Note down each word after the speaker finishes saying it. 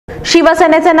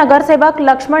शिवसेनेचे नगरसेवक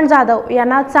लक्ष्मण जाधव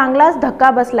यांना चांगलाच धक्का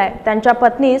बसलाय। त्यांच्या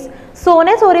पत्नीस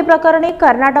सोने चोरी प्रकरणी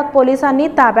कर्नाटक पोलिसांनी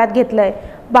ताब्यात घेतलंय।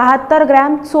 72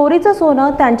 ग्रॅम चोरीचं सोनं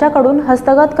त्यांच्याकडून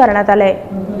हस्तगत करण्यात आलंय।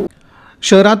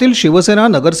 शहरातील शिवसेना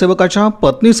नगरसेवकाच्या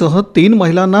पत्नीसह 3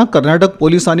 महिलांना कर्नाटक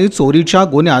पोलिसांनी चोरीच्या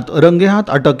गुन्ह्यात रंगेहात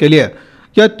अटक केली आहे।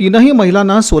 या 3ही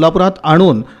महिलांना सोलापुरात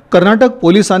आणून कर्नाटक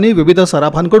पोलिसांनी विविध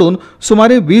सराफांकडून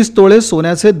सुमारे 20 तोळे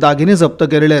सोन्याचे दागिने जप्त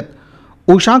केलेले आहेत।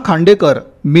 उषा खांडेकर,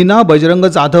 मीना बजरंग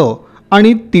जाधव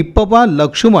आणि तिप्पप्पा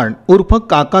लक्ष्मण उर्फ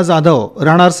काका जाधव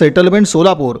राहणार सेटलमेंट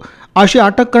सोलापूर अशी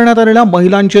अटक करण्यात आलेल्या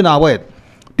महिलांची नावे आहेत।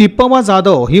 तिप्पप्पा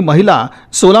जाधव ही महिला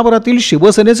सोलापुरातील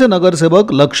शिवसेनेचे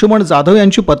नगरसेवक लक्ष्मण जाधव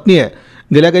यांची पत्नी आहे।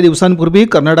 गेल्या काही दिवसांपूर्वी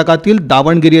कर्नाटकातील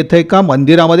दावणगिरी येथे एका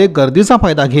मंदिरामध्ये गर्दीचा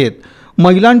फायदा घेत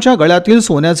महिलांच्या गळ्यातील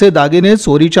सोन्याचे दागिने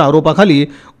चोरीच्या आरोपाखाली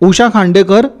उषा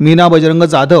खांडेकर, मीना बजरंग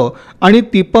जाधव आणि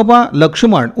तिप्पप्पा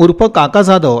लक्ष्मण उर्फ काका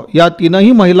जाधव या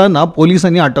 3ही महिलांना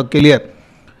पोलिसांनी अटक केली आहे।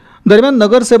 दरम्यान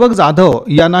नगरसेवक जाधव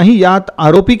यांनाही यात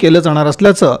आरोपी केले जाणार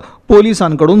असल्याचं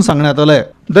पोलिसांकडून सांगण्यात आलंय।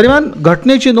 दरम्यान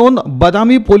घटनेची नोंद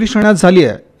बदामी पोलीस ठाण्यात झाली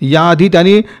आहे। याआधी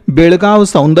त्यांनी बेळगाव,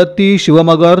 सौंदत्ती,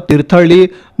 शिवमगर, तीर्थहळ्ळी,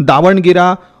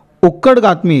 दावणगिरा,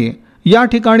 उक्कडगात्मी या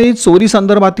ठिकाणी चोरी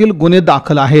संदर्भातील गुन्हे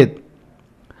दाखल आहेत।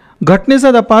 घटनेचा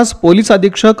तपास पोलीस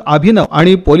अधीक्षक अभिनव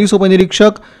आणि पोलीस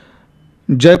उपनिरीक्षक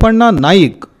जयपण्णा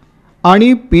नाईक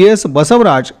आणि PS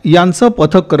बसवराज यांचं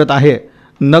पथक करत आहे।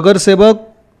 नगरसेवक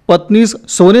पत्नीस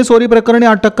सोने चोरी प्रकरणी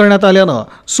अटक करण्यात आल्यानं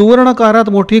सुवर्णकारात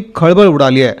मोठी खळबळ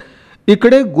उडाली आहे।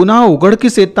 इकडे गुन्हा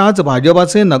उघडकीस येताच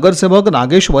भाजपाचे नगरसेवक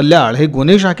नागेश वल्याळ हे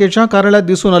गुन्हे शाखेच्या कार्यालयात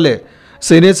दिसून आले।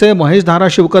 सेनेचे महेश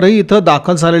धाराशिवकरही इथं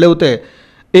दाखल झालेले होते।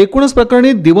 एकूणच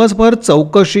प्रकरणी दिवसभर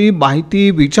चौकशी, माहिती,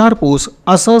 विचारपूस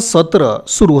असं सत्र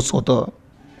सुरूच होतं।